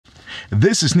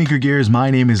This is Sneaker Gears.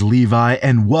 My name is Levi,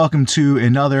 and welcome to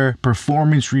another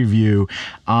performance review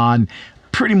on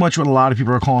pretty much what a lot of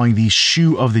people are calling the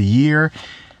shoe of the year.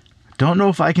 Don't know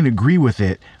if I can agree with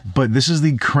it, but this is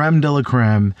the creme de la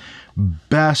creme,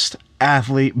 best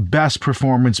athlete, best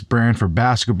performance brand for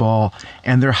basketball,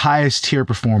 and their highest tier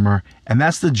performer, and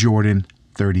that's the Jordan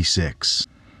 36.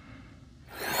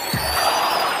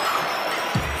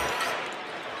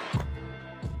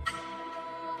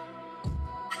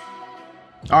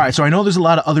 Alright, so I know there's a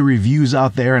lot of other reviews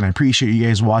out there, and I appreciate you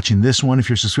guys watching this one. If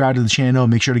you're subscribed to the channel,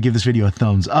 make sure to give this video a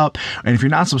thumbs up. And if you're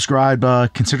not subscribed,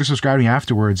 consider subscribing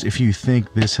afterwards if you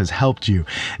think this has helped you.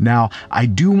 Now, I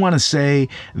do want to say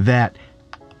that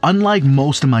unlike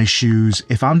most of my shoes,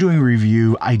 if I'm doing a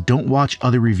review, I don't watch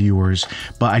other reviewers,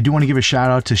 but I do want to give a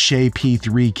shout out to Shay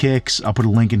P3 Kicks. I'll put a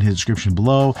link in his description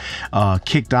below.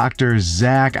 Kick Doctor,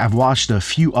 Zach. I've watched a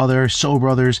few other Soul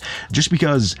Brothers just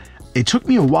because it took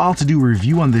me a while to do a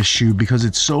review on this shoe because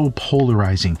it's so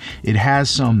polarizing. It has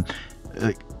some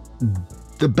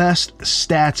the best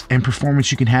stats and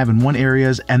performance you can have in one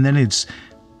areas, and then it's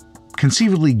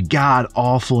conceivably god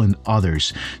awful in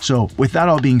others. So with that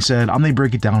all being said, I'm gonna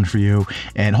break it down for you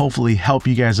and hopefully help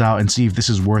you guys out and see if this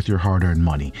is worth your hard-earned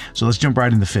money. So let's jump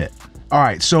right into fit.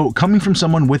 Alright, so coming from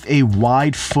someone with a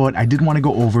wide foot, I did want to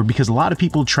go over because a lot of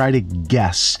people try to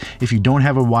guess if you don't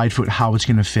have a wide foot how it's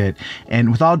going to fit. And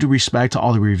with all due respect to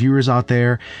all the reviewers out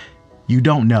there, you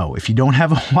don't know. If you don't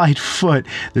have a wide foot,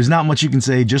 there's not much you can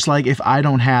say. Just like if I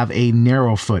don't have a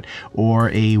narrow foot or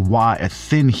a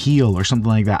thin heel or something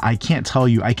like that, I can't tell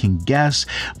you. I can guess.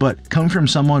 But coming from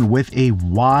someone with a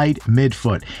wide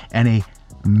midfoot and a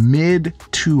mid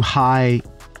to high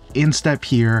instep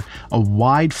here, a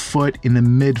wide foot in the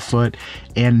midfoot,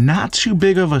 and not too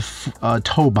big of a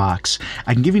toe box,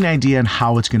 I can give you an idea on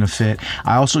how it's going to fit.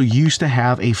 I also used to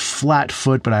have a flat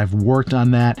foot, but I've worked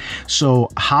on that. So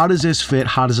how does this fit?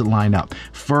 How does it line up?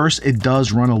 First, it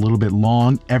does run a little bit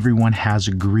long. Everyone has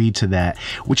agreed to that,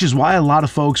 which is why a lot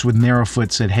of folks with narrow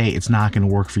foot said, hey, it's not going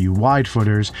to work for you wide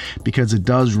footers because it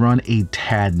does run a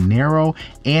tad narrow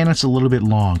and it's a little bit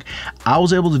long. I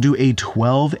was able to do a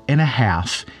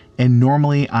 12.5, and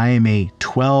normally I am a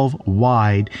 12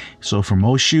 wide. So for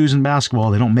most shoes in basketball,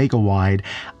 they don't make a wide.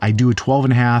 I do a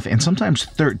 12.5 and sometimes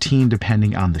 13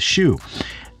 depending on the shoe.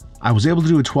 I was able to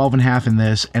do a 12.5 in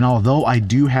this, and although I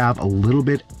do have a little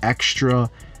bit extra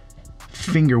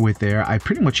finger width there, I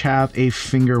pretty much have a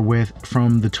finger width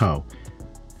from the toe,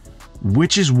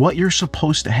 which is what you're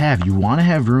supposed to have. You want to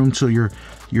have room so your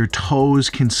toes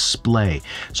can splay.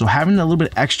 So having a little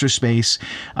bit extra space,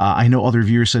 I know other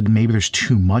reviewers said maybe there's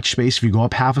too much space if you go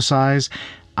up half a size.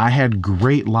 I had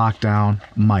great lockdown.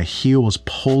 My heel was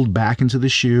pulled back into the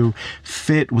shoe.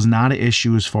 Fit was not an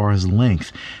issue as far as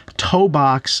length. Toe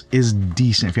box is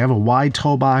decent. If you have a wide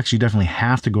toe box, you definitely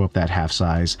have to go up that half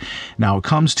size. Now it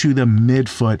comes to the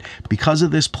midfoot, because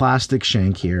of this plastic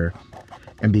shank here,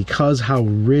 and because how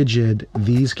rigid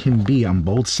these can be on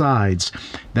both sides,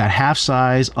 that half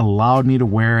size allowed me to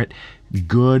wear it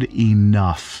good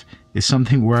enough. It's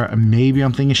something where maybe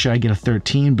I'm thinking, should I get a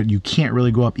 13? But you can't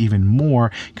really go up even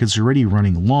more because it's already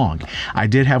running long. I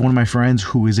did have one of my friends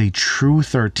who is a true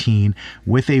 13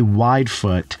 with a wide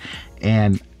foot,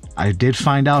 and I did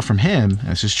find out from him,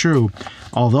 this is true,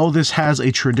 although this has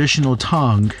a traditional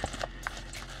tongue,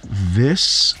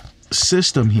 this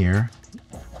system here,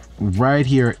 right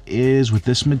here, is with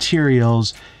this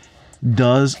materials,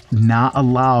 does not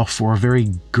allow for a very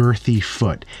girthy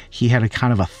foot. He had a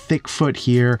kind of a thick foot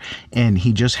here, and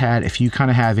he just had, if you kind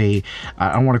of have a,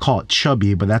 I don't want to call it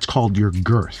chubby, but that's called your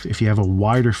girth. If you have a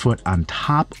wider foot on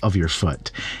top of your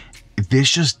foot,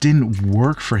 this just didn't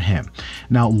work for him.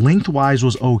 Now lengthwise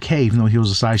was okay, even though he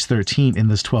was a size 13 in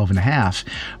this 12.5,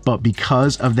 but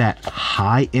because of that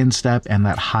high instep and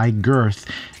that high girth,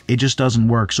 it just doesn't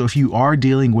work. So if you are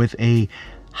dealing with a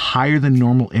higher than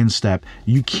normal instep,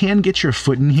 you can get your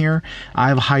foot in here. I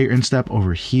have a higher instep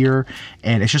over here,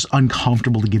 and it's just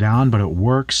uncomfortable to get on, but it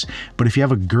works. But if you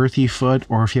have a girthy foot,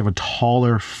 or if you have a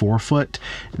taller forefoot,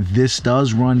 this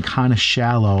does run kind of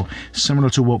shallow, similar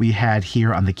to what we had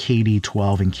here on the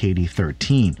KD12 and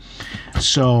KD13.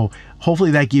 So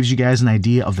hopefully that gives you guys an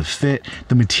idea of the fit.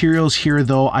 The materials here,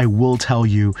 though, I will tell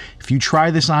you, if you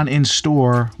try this on in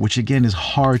store, which again is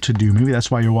hard to do, maybe that's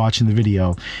why you're watching the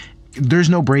video, there's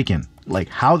no break-in. Like,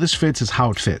 how this fits is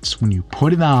how it fits. When you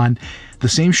put it on, The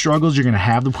same struggles you're going to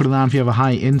have to put it on if you have a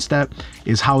high instep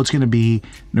is how it's going to be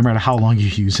no matter how long you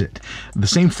use it. The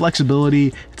same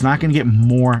flexibility, it's not going to get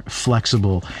more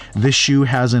flexible. This shoe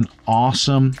has an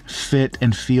awesome fit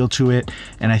and feel to it,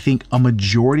 and I think a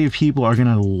majority of people are going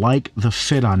to like the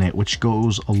fit on it, which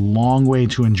goes a long way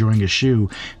to enjoying a shoe.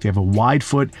 If you have a wide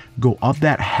foot, go up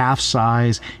that half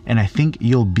size, and I think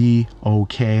you'll be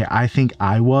okay. I think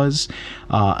I was.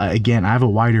 Again, I have a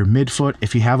wider midfoot.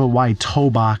 If you have a wide toe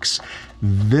box,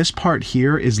 this part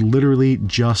here is literally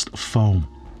just foam.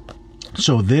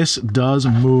 So this does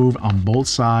move on both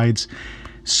sides.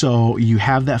 So you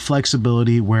have that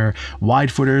flexibility where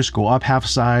wide footers go up half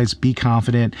size, be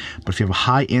confident. But if you have a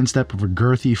high instep of a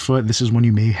girthy foot, this is one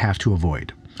you may have to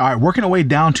avoid. All right, working our way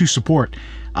down to support.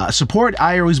 Support,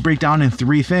 I always break down in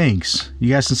 3 things. You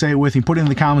guys can say it with me, put it in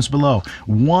the comments below.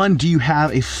 1, do you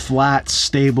have a flat,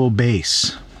 stable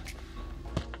base?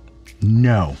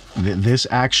 No. This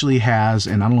actually has,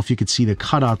 and I don't know if you could see the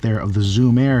cutout there of the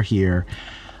Zoom Air here,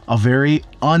 a very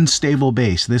unstable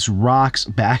base. This rocks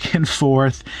back and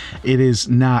forth. It is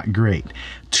not great.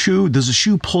 2, does the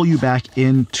shoe pull you back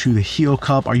into the heel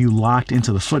cup? Are you locked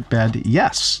into the footbed?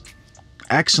 Yes.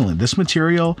 Excellent. This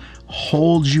material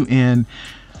holds you in,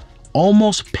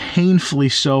 almost painfully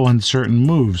so on certain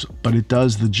moves, but it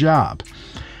does the job.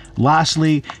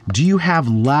 Lastly, do you have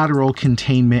lateral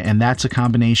containment? And that's a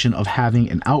combination of having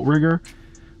an outrigger,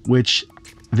 which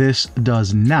this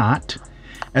does not,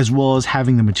 as well as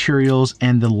having the materials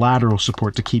and the lateral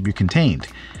support to keep you contained,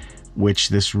 which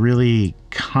this really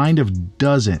kind of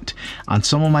doesn't. On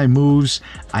some of my moves,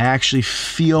 I actually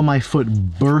feel my foot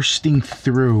bursting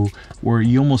through, where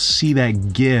you almost see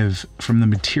that give from the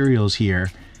materials here,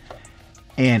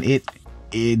 and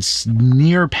it's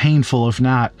near painful, if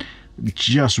not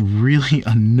just really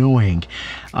annoying.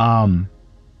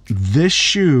 This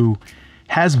shoe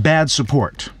has bad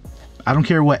support. I don't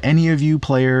care what any of you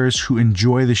players who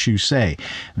enjoy the shoe say.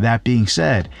 That being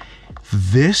said,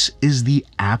 this is the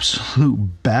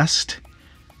absolute best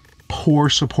poor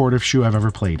supportive shoe I've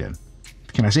ever played in.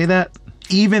 Can I say that?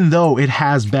 Even though it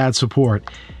has bad support,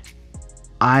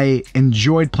 I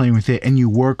enjoyed playing with it, and you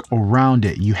work around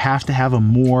it. You have to have a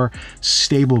more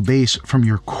stable base from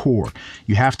your core.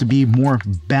 You have to be more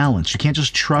balanced. You can't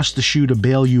just trust the shoe to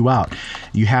bail you out.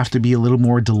 You have to be a little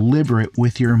more deliberate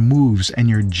with your moves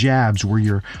and your jabs, where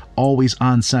you're always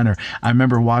on center. I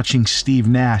remember watching Steve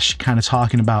Nash kind of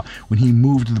talking about when he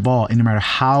moved the ball, and no matter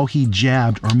how he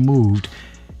jabbed or moved,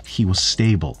 he was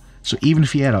stable. So even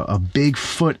if he had a big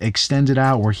foot extended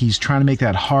out where he's trying to make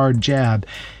that hard jab,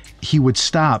 he would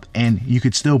stop and you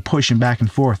could still push him back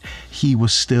and forth. He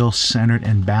was still centered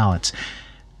and balanced.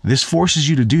 This forces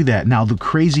you to do that. Now, the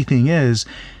crazy thing is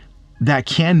that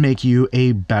can make you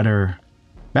a better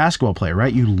basketball player,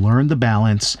 right? You learn the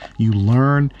balance, you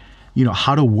learn,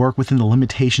 how to work within the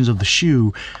limitations of the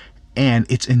shoe,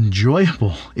 and it's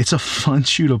enjoyable. It's a fun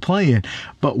shoe to play in.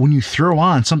 But when you throw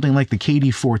on something like the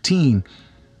KD14,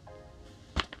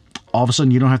 all of a sudden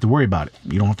you don't have to worry about it.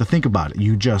 You don't have to think about it.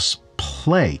 You just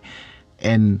play,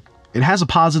 and it has a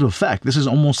positive effect. This is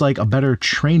almost like a better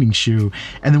training shoe.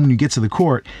 And then when you get to the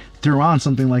court, throw on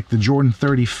something like the Jordan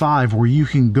 35, where you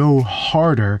can go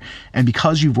harder, and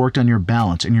because you've worked on your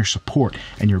balance and your support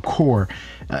and your core,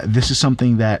 this is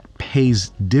something that pays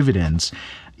dividends.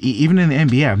 Even in the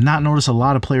NBA, I've not noticed a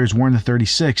lot of players wearing the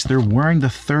 36. They're wearing the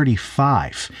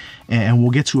 35, and we'll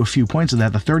get to a few points of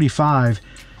that. The 35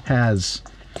 has,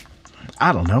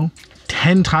 I don't know,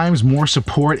 10 times more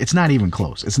support. It's not even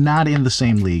close. It's not in the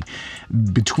same league.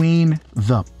 Between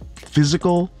the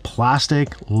physical,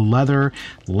 plastic, leather,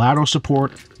 lateral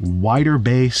support, wider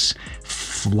base,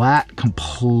 flat,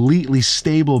 completely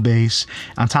stable base,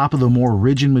 on top of the more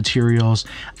rigid materials,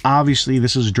 obviously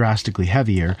this is drastically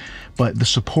heavier, but the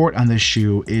support on this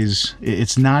shoe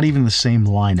it's not even the same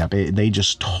lineup. They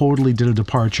just totally did a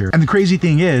departure. And the crazy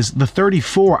thing is, the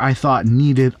 34 I thought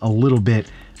needed a little bit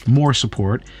more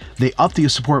support. They upped the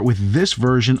support with this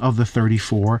version of the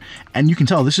 34, and you can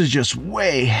tell this is just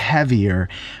way heavier,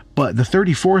 but the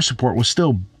 34 support was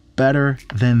still better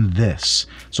than this.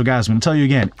 So guys, I'm going to tell you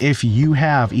again, if you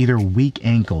have either weak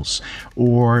ankles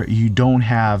or you don't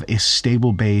have a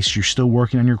stable base, you're still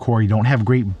working on your core, you don't have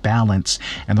great balance,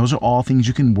 and those are all things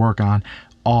you can work on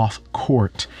off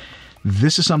court,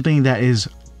 this is something that is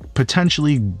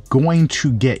potentially going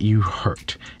to get you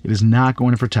hurt. It is not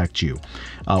going to protect you.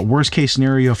 Worst case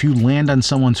scenario, if you land on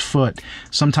someone's foot,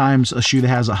 sometimes a shoe that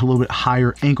has a little bit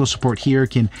higher ankle support here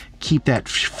can keep that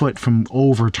foot from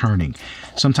overturning.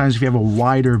 Sometimes if you have a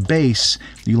wider base,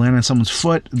 you land on someone's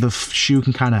foot, the shoe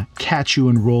can kind of catch you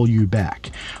and roll you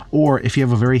back. Or if you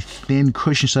have a very thin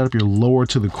cushion setup, you're lower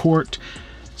to the court,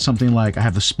 something like I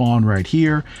have the spawn right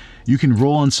here, you can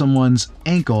roll on someone's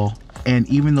ankle, and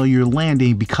even though you're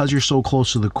landing, because you're so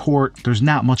close to the court, there's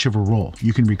not much of a roll.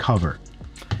 You can recover.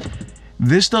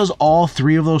 This does all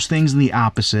three of those things in the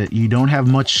opposite. You don't have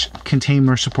much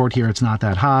containment support here. It's not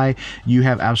that high. You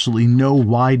have absolutely no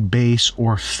wide base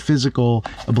or physical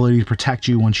ability to protect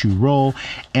you once you roll.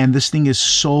 And this thing is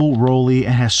so rolly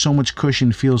and has so much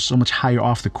cushion, feels so much higher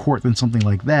off the court than something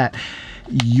like that.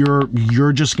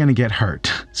 You're just gonna get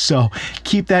hurt. So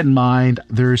keep that in mind.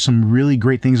 There's some really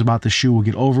great things about the shoe. We'll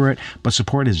get over it, but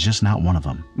support is just not one of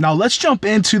them. Now let's jump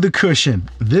into the cushion.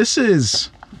 This is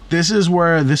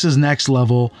where this is next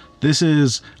level. This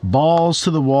is balls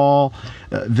to the wall.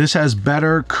 This has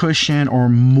better cushion or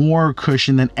more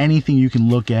cushion than anything you can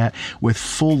look at, with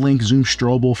full length zoom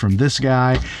strobel from this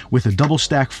guy, with a double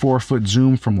stack 4-foot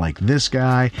zoom from like this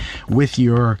guy, with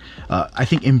your I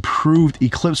think improved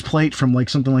Eclipse plate from like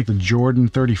something like the Jordan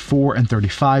 34 and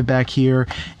 35 back here.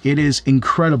 It is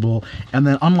incredible. And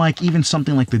then unlike even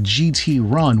something like the GT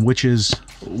Run, which is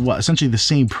what, essentially the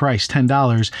same price,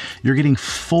 $10, you're getting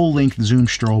full length zoom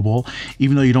strobel,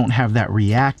 even though you don't have that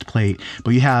React plate,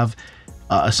 but you have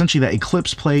essentially that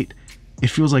Eclipse plate. It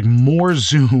feels like more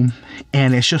zoom,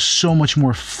 and it's just so much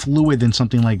more fluid than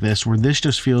something like this, where this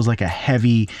just feels like a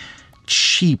heavy,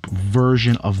 cheap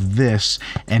version of this.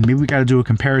 And maybe we got to do a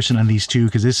comparison on these two,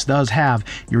 because this does have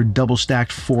your double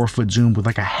stacked 4-foot zoom with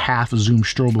like a half zoom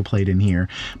strobel plate in here,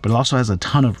 but it also has a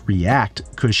ton of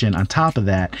React cushion on top of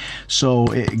that. So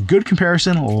good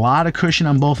comparison, a lot of cushion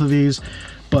on both of these.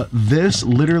 But this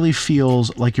literally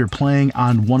feels like you're playing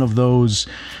on one of those,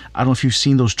 I don't know if you've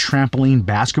seen those trampoline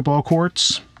basketball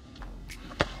courts.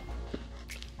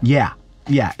 Yeah,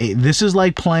 this is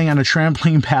like playing on a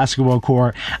trampoline basketball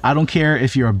court. I don't care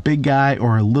if you're a big guy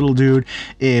or a little dude.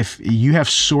 If you have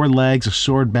sore legs, a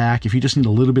sore back, if you just need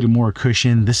a little bit more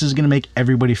cushion, this is going to make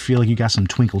everybody feel like you got some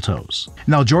twinkle toes.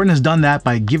 Now, Jordan has done that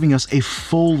by giving us a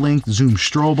full-length zoom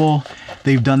strobel.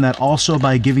 They've done that also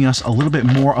by giving us a little bit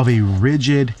more of a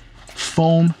rigid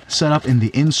foam setup in the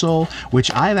insole,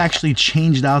 which I've actually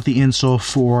changed out the insole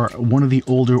for one of the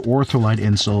older Ortholite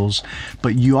insoles.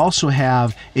 But you also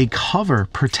have a cover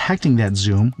protecting that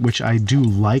zoom, which I do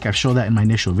like. I've showed that in my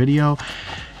initial video.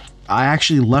 I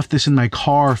actually left this in my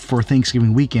car for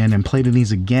Thanksgiving weekend and played in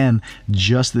these again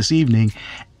just this evening,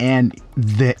 and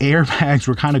the airbags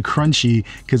were kind of crunchy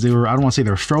because they were, I don't want to say they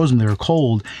were frozen, they were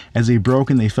cold. As they broke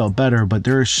and they felt better, but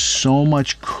there is so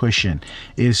much cushion.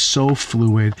 It is so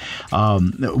fluid.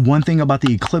 One thing about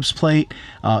the Eclipse plate,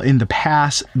 in the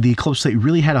past, the Eclipse plate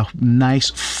really had a nice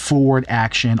forward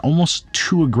action, almost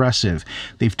too aggressive.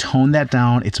 They've toned that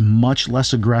down. It's much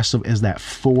less aggressive as that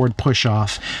forward push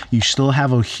off. You still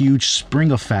have a huge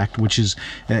spring effect, which is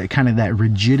kind of that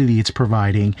rigidity it's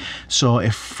providing. So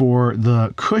if for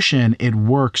the cushion, it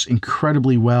works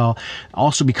incredibly well.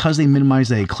 Also, because they minimize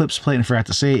the Eclipse plate, and I forgot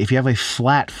to say, if you have a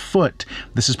flat foot,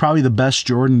 this is probably the best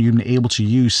Jordan you've been able to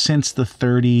use since the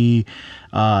 32,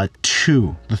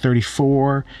 the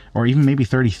 34, or even maybe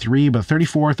 33, but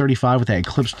 34, 35 with that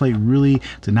Eclipse plate really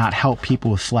did not help people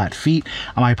with flat feet.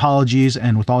 My apologies,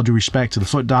 and with all due respect to the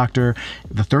foot doctor,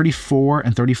 the 34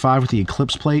 and 35 with the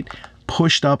Eclipse plate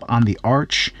pushed up on the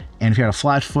arch, and if you had a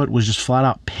flat foot, was just flat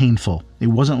out painful. It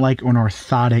wasn't like an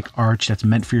orthotic arch that's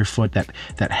meant for your foot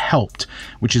that helped,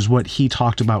 which is what he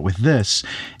talked about with this.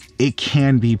 It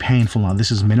can be painful. Now, this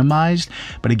is minimized,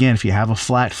 but again, if you have a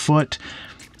flat foot,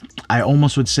 I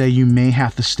almost would say you may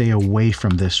have to stay away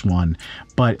from this one.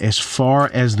 But as far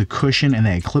as the cushion and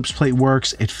the Eclipse plate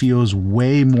works, it feels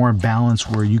way more balanced,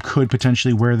 where you could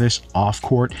potentially wear this off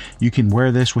court. You can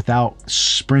wear this without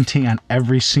sprinting on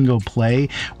every single play,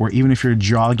 where even if you're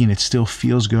jogging, it still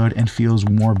feels good and feels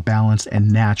more balanced and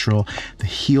natural. The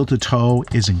heel to toe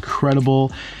is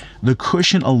incredible. The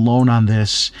cushion alone on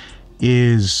this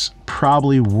is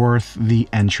probably worth the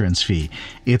entrance fee.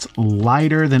 It's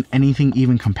lighter than anything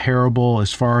even comparable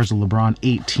as far as the LeBron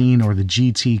 18 or the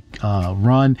GT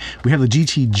Run. We have the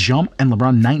GT Jump and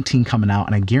LeBron 19 coming out,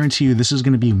 and I guarantee you this is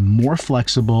going to be more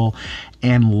flexible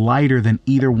and lighter than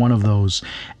either one of those.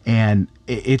 And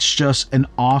it's just an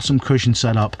awesome cushion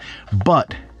setup.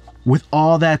 But with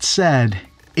all that said,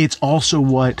 it's also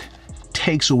what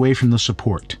takes away from the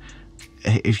support.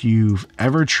 If you've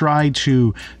ever tried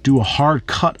to do a hard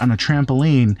cut on a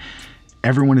trampoline,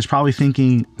 everyone is probably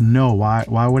thinking, no, why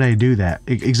would I do that?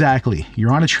 Exactly.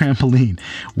 You're on a trampoline.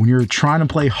 When you're trying to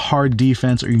play hard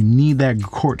defense or you need that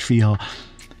court feel,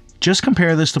 just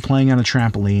compare this to playing on a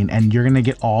trampoline, and you're going to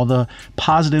get all the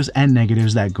positives and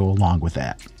negatives that go along with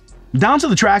that. Down to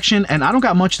the traction, and I don't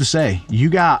got much to say.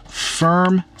 You got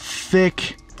firm,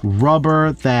 thick,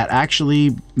 rubber that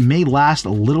actually may last a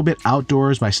little bit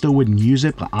outdoors, but I still wouldn't use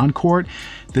it. But on court,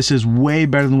 this is way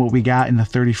better than what we got in the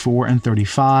 34 and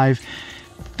 35.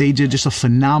 They did just a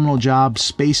phenomenal job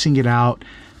spacing it out.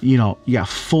 You know, you got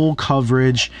full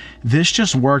coverage. This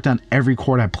just worked on every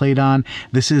court I played on.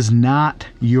 This is not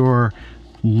your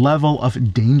level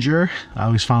of danger. I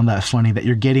always found that funny that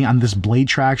you're getting on this blade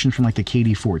traction from like the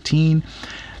KD14.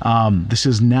 This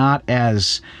is not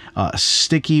as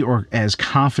sticky or as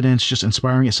confidence just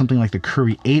inspiring as something like the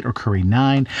Curry 8 or Curry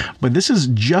 9, but this is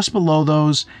just below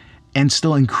those and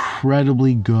still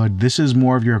incredibly good. This is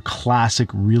more of your classic,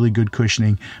 really good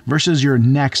cushioning versus your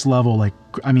next level, like,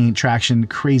 I mean, traction,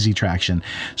 crazy traction.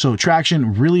 So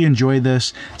traction, really enjoy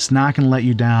this. It's not going to let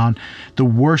you down. The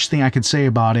worst thing I could say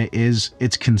about it is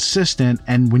it's consistent,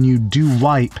 and when you do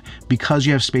wipe, because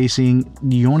you have spacing,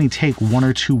 you only take 1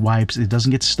 or 2 wipes. It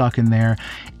doesn't get stuck in there,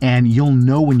 and you'll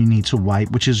know when you need to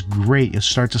wipe, which is great. You'll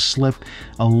start to slip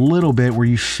a little bit where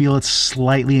you feel it's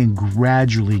slightly and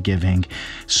gradually giving.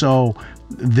 So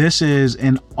this is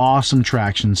an awesome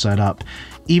traction setup.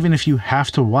 Even if you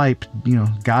have to wipe, you know,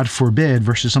 God forbid,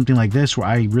 versus something like this where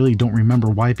I really don't remember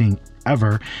wiping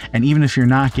ever. And even if you're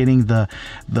not getting the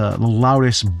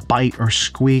loudest bite or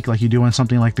squeak like you do on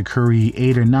something like the Curry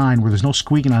 8 or 9 where there's no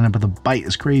squeaking on it, but the bite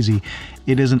is crazy,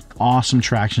 it is an awesome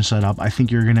traction setup. I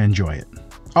think you're going to enjoy it.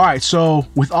 All right, so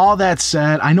with all that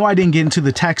said, I know I didn't get into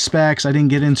the tech specs. I didn't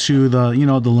get into the, you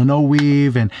know, the Lenovo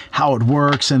Weave and how it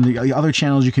works and the other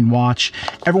channels you can watch.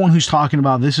 Everyone who's talking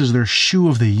about this is their shoe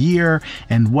of the year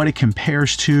and what it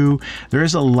compares to. There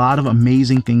is a lot of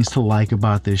amazing things to like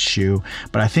about this shoe,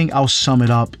 but I think I'll sum it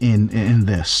up in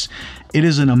this. It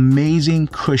is an amazing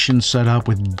cushion setup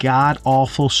with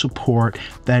god-awful support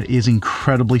that is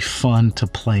incredibly fun to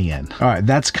play in. All right,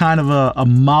 that's kind of a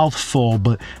mouthful,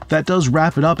 but that does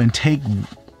wrap it up and take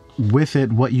with it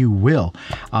what you will.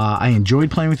 I enjoyed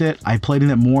playing with it. I played in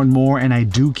it more and more, and I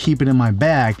do keep it in my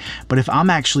bag. But if I'm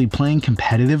actually playing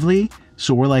competitively,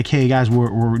 so we're like, hey guys,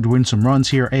 we're doing some runs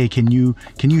here. Hey, can you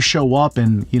show up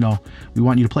and, you know, we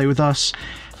want you to play with us?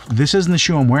 This isn't the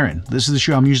shoe I'm wearing. This is the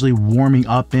shoe I'm usually warming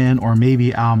up in, or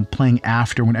maybe I'm playing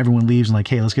after when everyone leaves and like,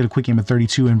 hey, let's get a quick game of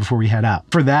 32 in before we head out.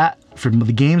 For that, for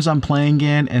the games I'm playing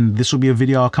in, and this will be a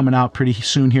video coming out pretty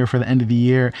soon here for the end of the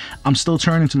year, I'm still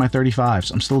turning to my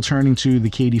 35s. I'm still turning to the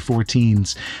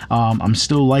KD14s. I'm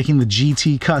still liking the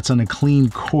GT cuts on a clean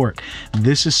court.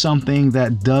 This is something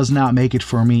that does not make it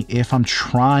for me if I'm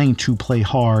trying to play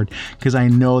hard, because I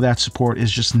know that support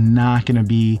is just not going to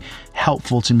be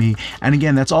helpful to me. And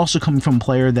again, that's also coming from a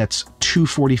player that's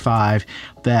 245,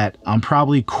 that I'm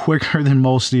probably quicker than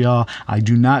most of y'all. I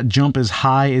do not jump as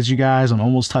high as you guys. I'm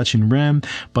almost touching rim,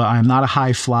 but I'm not a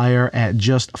high flyer at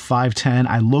just 5'10".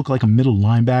 I look like a middle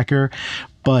linebacker,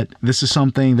 but this is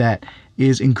something that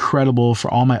is incredible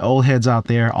for all my old heads out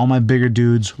there, all my bigger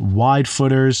dudes, wide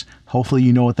footers. Hopefully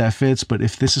you know what that fits, but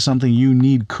if this is something you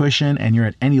need cushion and you're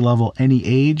at any level, any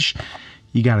age,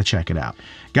 you got to check it out.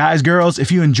 Guys, girls,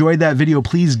 if you enjoyed that video,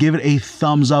 please give it a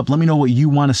thumbs up. Let me know what you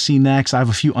want to see next. I have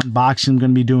a few unboxings I'm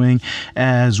going to be doing,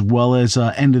 as well as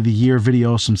end of the year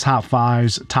videos, some top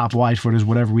 5s, top wide footers,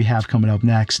 whatever we have coming up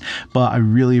next. But I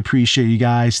really appreciate you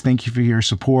guys. Thank you for your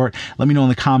support. Let me know in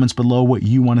the comments below what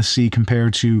you want to see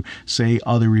compared to, say,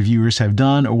 other reviewers have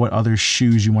done, or what other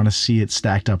shoes you want to see it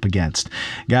stacked up against.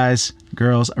 Guys,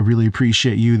 girls, I really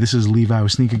appreciate you. This is Levi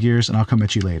with Sneaker Gears, and I'll come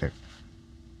at you later.